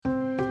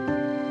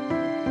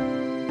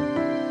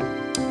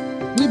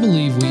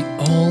believe we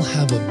all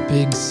have a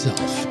big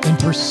self, and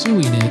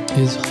pursuing it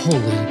is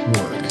holy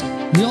work.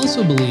 We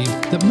also believe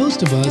that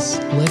most of us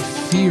let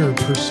fear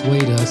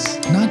persuade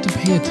us not to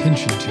pay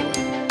attention to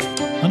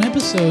it. On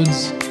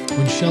episodes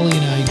when Shelly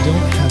and I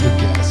don't have a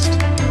guest,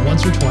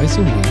 once or twice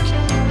a week,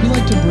 we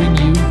like to bring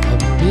you a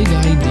big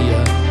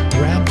idea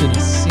wrapped in a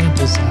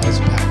sample size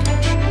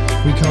package.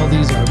 We call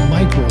these our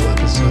micro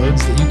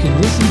episodes that you can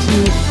listen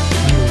to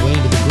on your way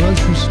to the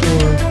grocery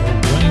store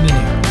or running an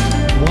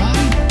errand. Why?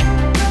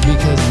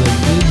 Because the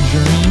big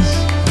journeys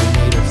are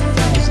made of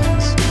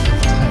thousands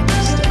of tiny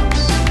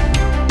steps.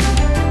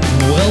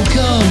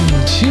 Welcome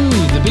to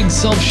the Big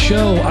Self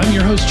Show. I'm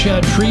your host,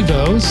 Chad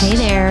Prevost. Hey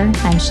there,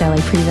 I'm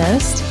Shelly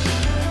Prevost.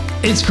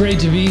 It's great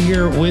to be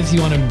here with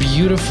you on a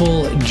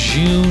beautiful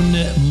June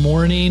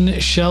morning.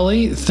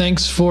 Shelly,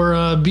 thanks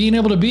for being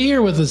able to be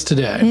here with us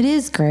today. It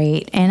is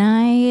great, and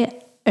I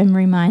am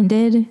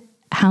reminded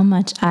how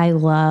much I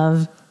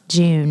love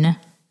June.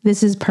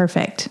 This is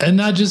perfect. And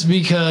not just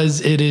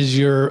because it is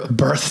your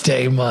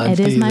birthday month.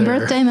 It is my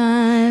birthday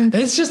month.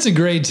 It's just a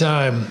great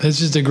time. It's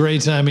just a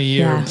great time of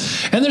year. Yeah.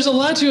 And there's a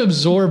lot to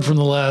absorb from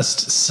the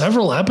last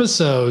several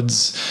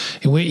episodes.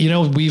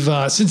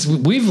 We've since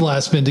we've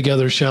last been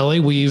together, Shelly,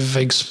 we've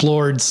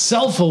explored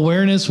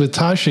self-awareness with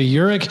Tasha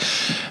Eurich,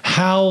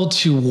 how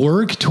to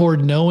work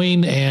toward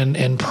knowing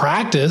and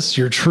practice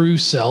your true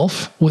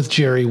self with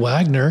Jerry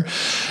Wagner,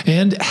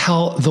 and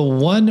how the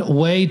one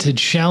way to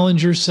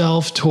challenge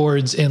yourself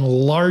towards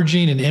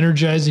enlarging and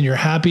energizing your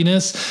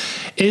happiness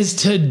is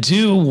to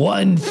do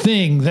one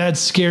thing that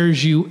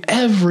scares you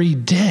every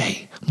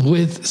day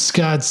with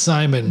Scott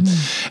Simon.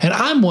 And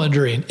I'm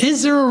wondering,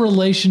 is there a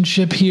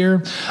relationship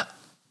here?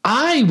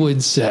 I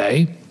would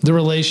say the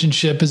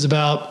relationship is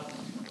about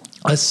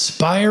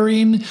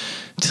aspiring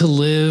to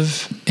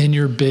live in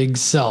your big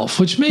self,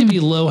 which may be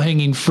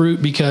low-hanging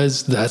fruit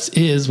because that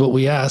is what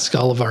we ask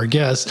all of our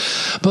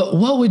guests. But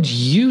what would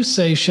you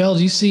say, Shell?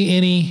 Do you see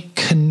any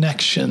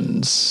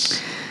connections?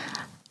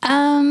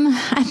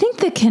 I think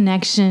the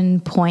connection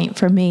point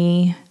for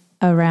me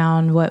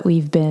around what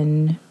we've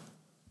been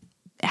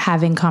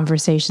having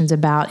conversations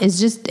about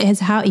is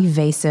how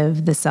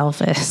evasive the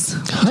self is.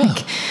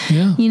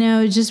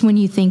 Just when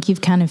you think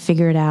you've kind of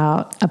figured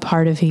out a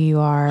part of who you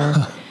are,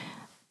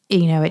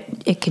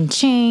 it can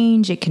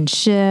change, it can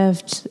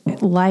shift,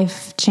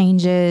 life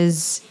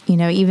changes,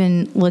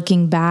 even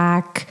looking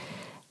back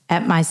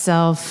at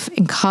myself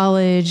in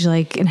college,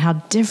 and how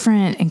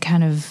different and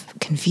kind of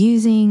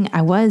confusing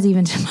I was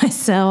even to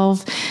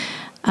myself.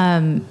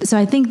 So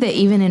I think that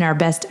even in our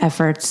best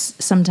efforts,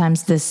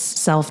 sometimes this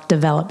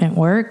self-development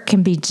work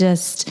can be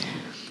just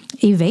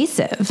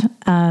evasive,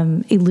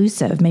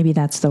 elusive. Maybe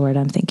that's the word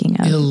I'm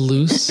thinking of.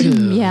 Elusive.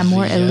 Yeah,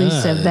 more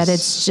elusive. That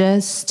it's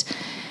just,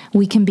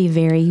 we can be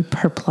very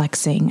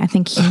perplexing. I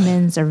think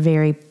humans are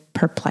very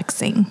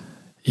perplexing.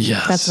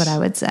 Yes. That's what I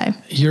would say.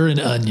 You're an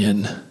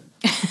onion.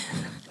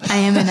 I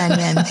am an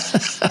onion.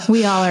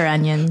 We all are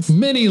onions.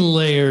 Many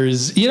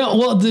layers.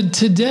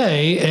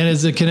 Today, and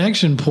as a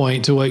connection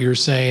point to what you're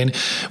saying,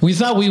 we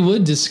thought we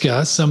would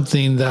discuss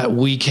something that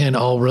we can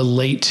all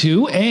relate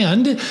to.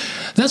 And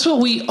that's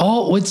what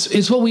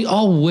it's what we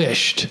all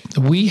wished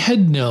we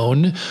had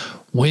known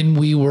when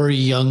we were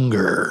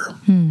younger.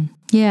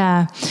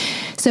 Yeah.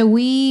 So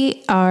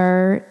we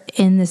are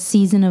in the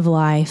season of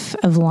life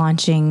of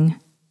launching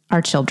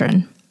our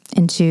children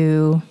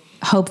into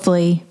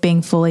hopefully being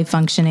fully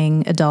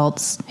functioning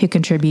adults who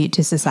contribute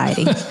to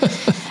society.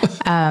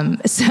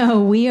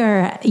 So we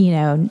are,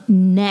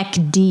 neck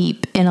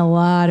deep in a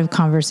lot of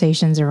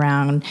conversations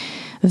around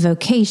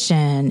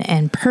vocation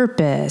and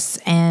purpose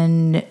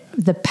and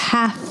the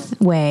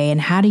pathway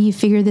and how do you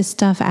figure this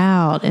stuff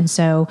out. And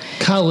so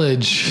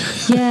college.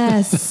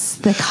 Yes.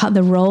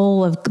 The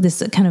role of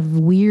this kind of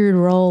weird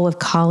role of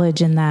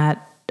college in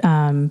that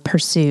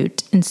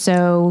pursuit. And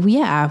so,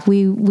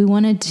 we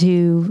wanted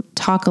to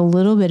talk a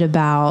little bit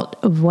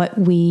about what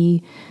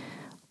we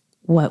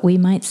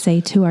might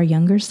say to our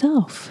younger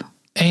self.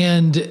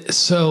 And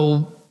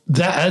so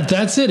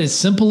that's it. As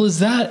simple as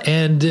that.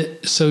 And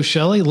so,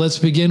 Shelly, let's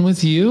begin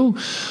with you.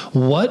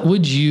 What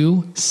would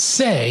you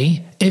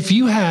say if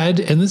you had,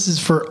 and this is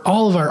for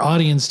all of our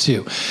audience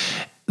too,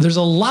 there's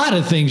a lot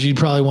of things you'd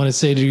probably want to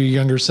say to your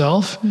younger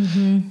self.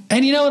 Mm-hmm.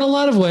 And, in a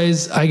lot of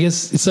ways, I guess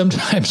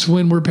sometimes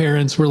when we're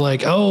parents, we're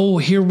like, oh,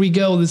 here we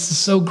go. This is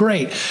so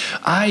great.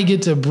 I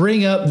get to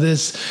bring up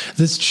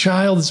this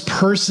child, this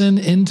person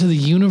into the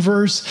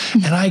universe,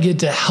 and I get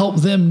to help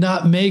them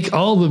not make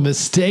all the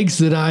mistakes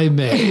that I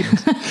made.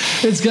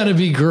 It's going to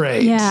be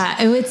great. Yeah.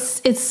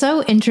 It's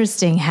so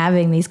interesting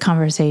having these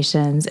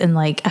conversations. And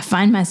I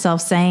find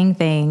myself saying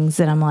things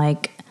that I'm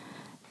like,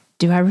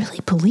 do I really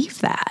believe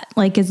that?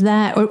 Is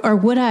that, or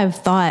would I have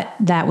thought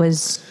that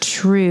was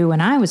true when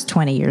I was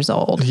 20 years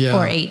old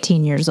or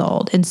 18 years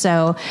old? And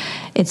so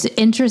it's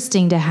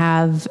interesting to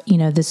have,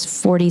 this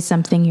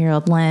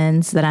 40-something-year-old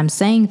lens that I'm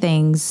saying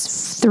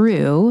things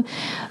through,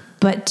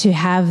 but to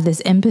have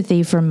this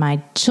empathy for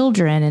my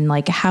children and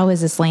how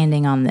is this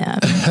landing on them?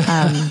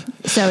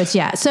 So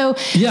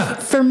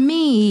for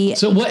me.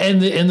 So what,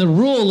 and the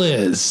rule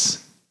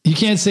is, You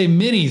can't say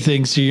many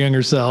things to your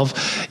younger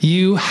self.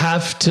 You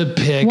have to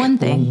pick one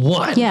thing.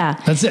 One.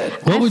 Yeah. That's it.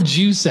 What would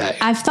you say?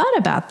 I've thought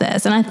about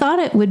this, and I thought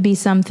it would be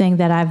something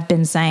that I've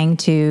been saying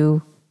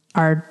to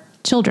our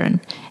children,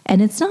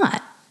 and it's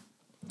not.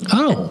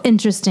 Oh.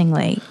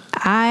 Interestingly,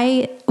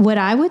 what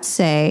I would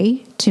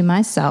say to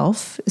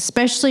myself,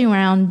 especially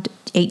around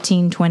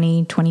 18,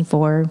 20,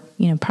 24,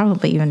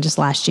 probably even just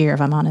last year, if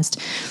I'm honest,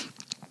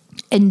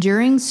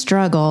 enduring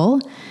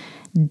struggle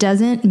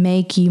doesn't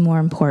make you more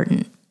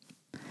important.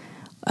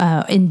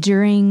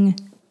 Enduring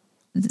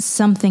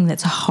something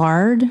that's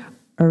hard,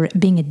 or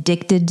being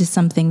addicted to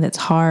something that's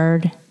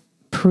hard,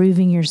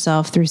 proving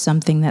yourself through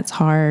something that's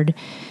hard,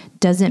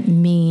 doesn't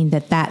mean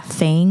that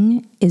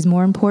thing is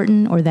more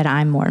important or that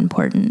I'm more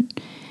important.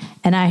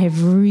 And I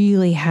have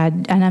really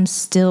had, and I'm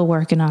still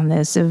working on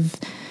this, of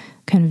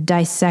kind of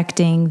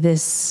dissecting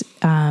this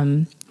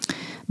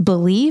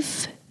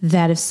belief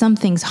that if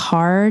something's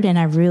hard and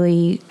I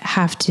really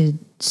have to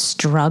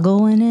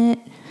struggle in it,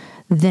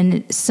 then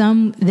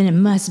it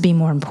must be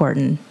more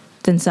important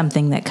than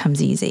something that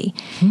comes easy.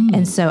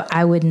 And so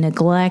I would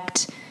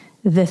neglect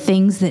the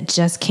things that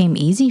just came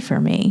easy for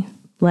me.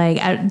 Like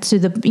I've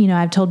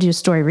told you a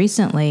story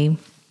recently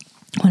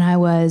when I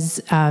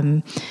was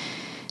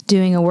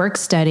doing a work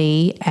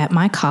study at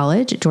my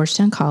college, at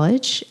Georgetown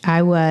College.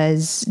 I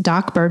was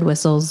Doc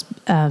Birdwhistle's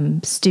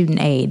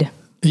student aide.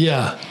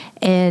 Yeah.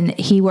 And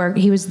he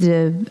was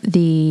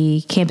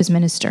the campus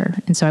minister.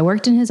 And so I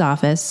worked in his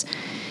office.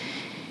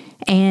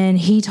 And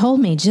he told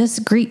me,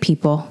 just greet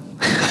people.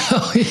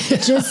 Oh, yeah.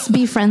 Just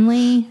be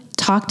friendly,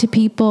 talk to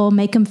people,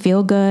 make them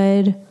feel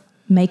good,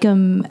 make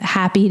them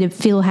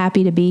feel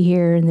happy to be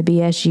here in the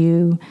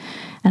BSU.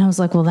 And I was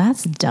like, well,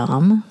 that's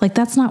dumb. Like,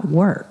 that's not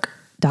work,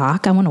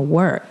 Doc. I want to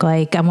work.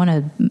 Like, I want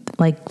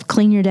to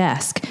clean your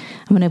desk.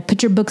 I'm going to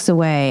put your books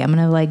away. I'm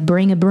going to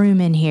bring a broom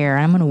in here.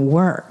 I'm going to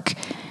work.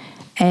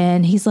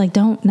 And he's like,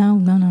 no,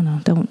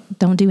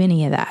 don't do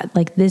any of that.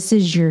 Like, this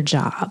is your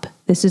job.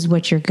 This is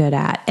what you're good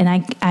at. And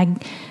I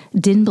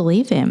didn't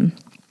believe him.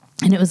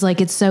 And it was like,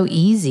 it's so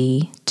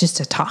easy just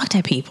to talk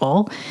to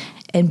people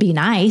and be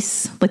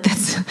nice.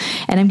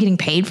 And I'm getting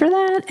paid for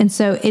that. And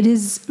so it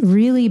has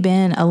really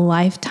been a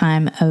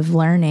lifetime of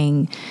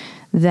learning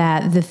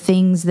that the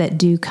things that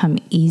do come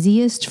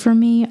easiest for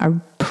me are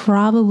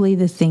probably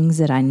the things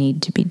that I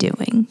need to be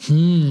doing.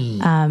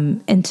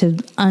 And to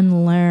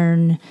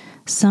unlearn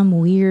some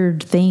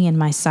weird thing in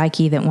my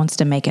psyche that wants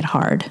to make it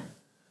hard.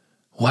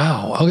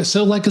 Wow. Okay,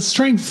 so like a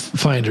strength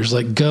finders,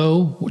 like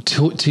go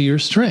to your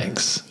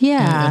strengths.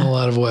 Yeah. In a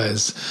lot of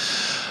ways.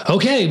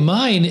 Okay,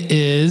 mine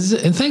is,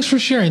 and thanks for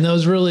sharing. That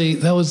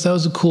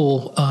was a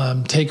cool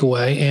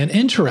takeaway and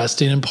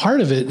interesting. And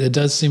part of it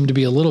does seem to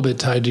be a little bit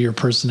tied to your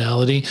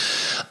personality.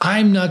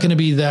 I'm not going to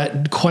be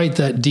quite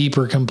that deep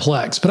or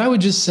complex, but I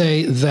would just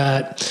say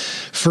that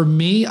for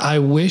me, I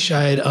wish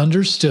I had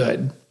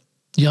understood,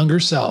 younger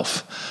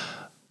self,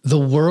 the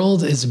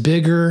world is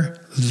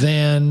bigger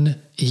than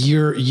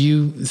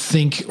you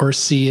think or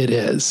see it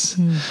is.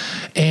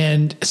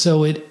 And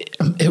so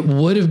it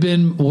would have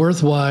been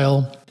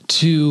worthwhile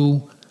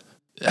to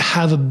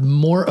have a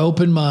more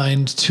open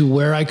mind to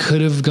where I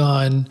could have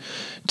gone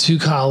to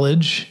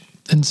college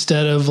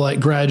instead of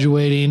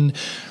graduating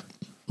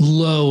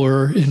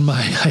lower in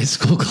my high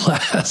school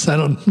class. I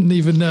don't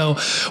even know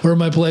where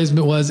my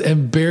placement was,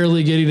 and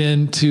barely getting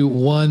into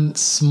one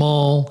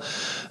small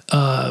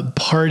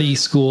party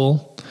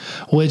school,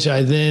 which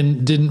I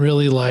then didn't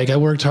really like. I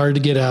worked hard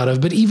to get out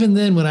of. But even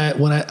then, when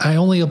I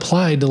only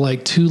applied to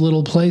two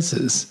little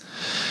places,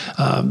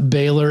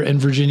 Baylor and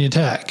Virginia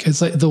Tech,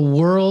 it's like the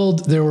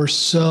world, there were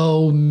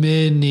so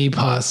many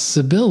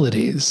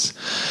possibilities.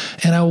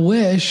 And I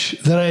wish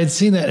that I had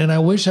seen that. And I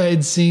wish I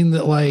had seen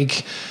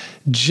that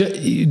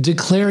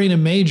declaring a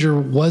major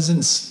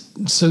wasn't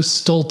so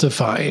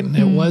stultifying.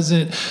 It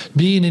wasn't,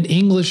 being an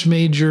English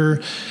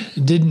major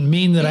didn't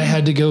mean that I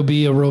had to go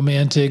be a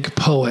romantic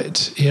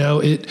poet.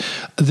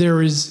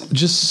 There is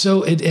just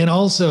and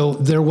also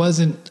there was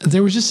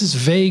just this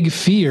vague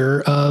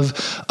fear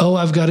of,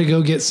 I've got to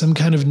go get some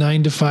kind of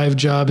 9-to-5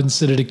 job and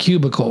sit at a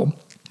cubicle.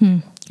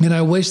 And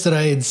I wish that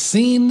I had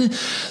seen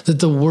that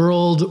the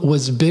world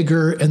was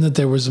bigger and that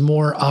there was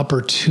more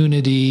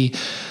opportunity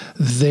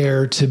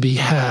there to be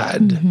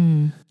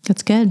had.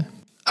 That's good.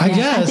 I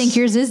guess. I think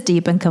yours is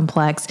deep and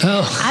complex.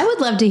 Oh. I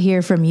would love to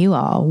hear from you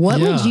all.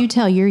 What would you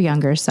tell your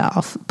younger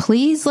self?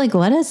 Please, let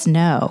us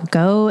know.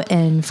 Go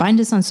and find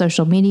us on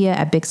social media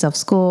at Big Self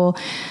School.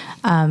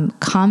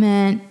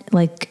 Comment,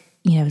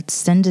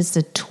 send us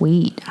a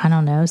tweet. I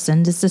don't know.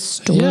 Send us a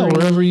story. Yeah,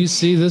 wherever you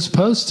see this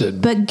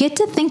posted. But get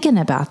to thinking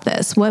about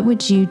this. What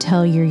would you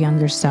tell your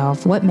younger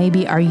self? What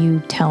maybe are you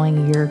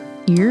telling your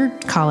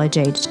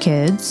college-aged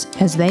kids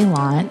as they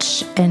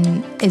launch?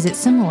 And is it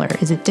similar?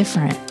 Is it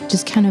different?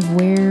 Just kind of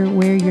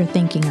where you're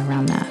thinking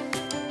around that.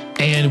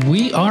 And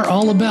we are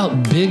all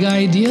about big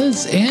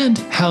ideas and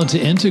how to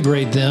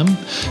integrate them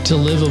to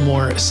live a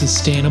more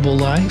sustainable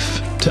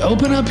life, to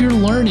open up your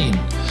learning,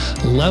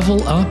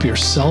 level up your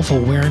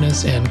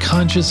self-awareness and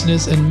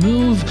consciousness, and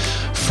move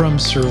from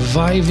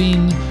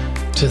surviving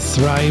to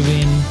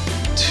thriving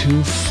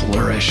to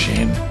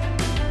flourishing.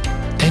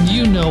 And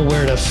you know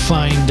where to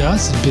find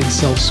us at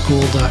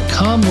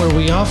bigselfschool.com, where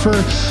we offer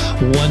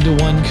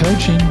one-to-one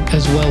coaching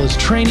as well as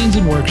trainings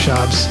and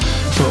workshops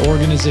for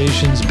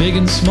organizations big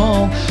and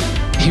small.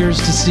 Here's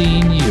to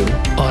seeing you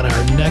on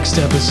our next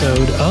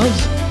episode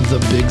of The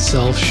Big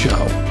Self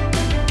Show.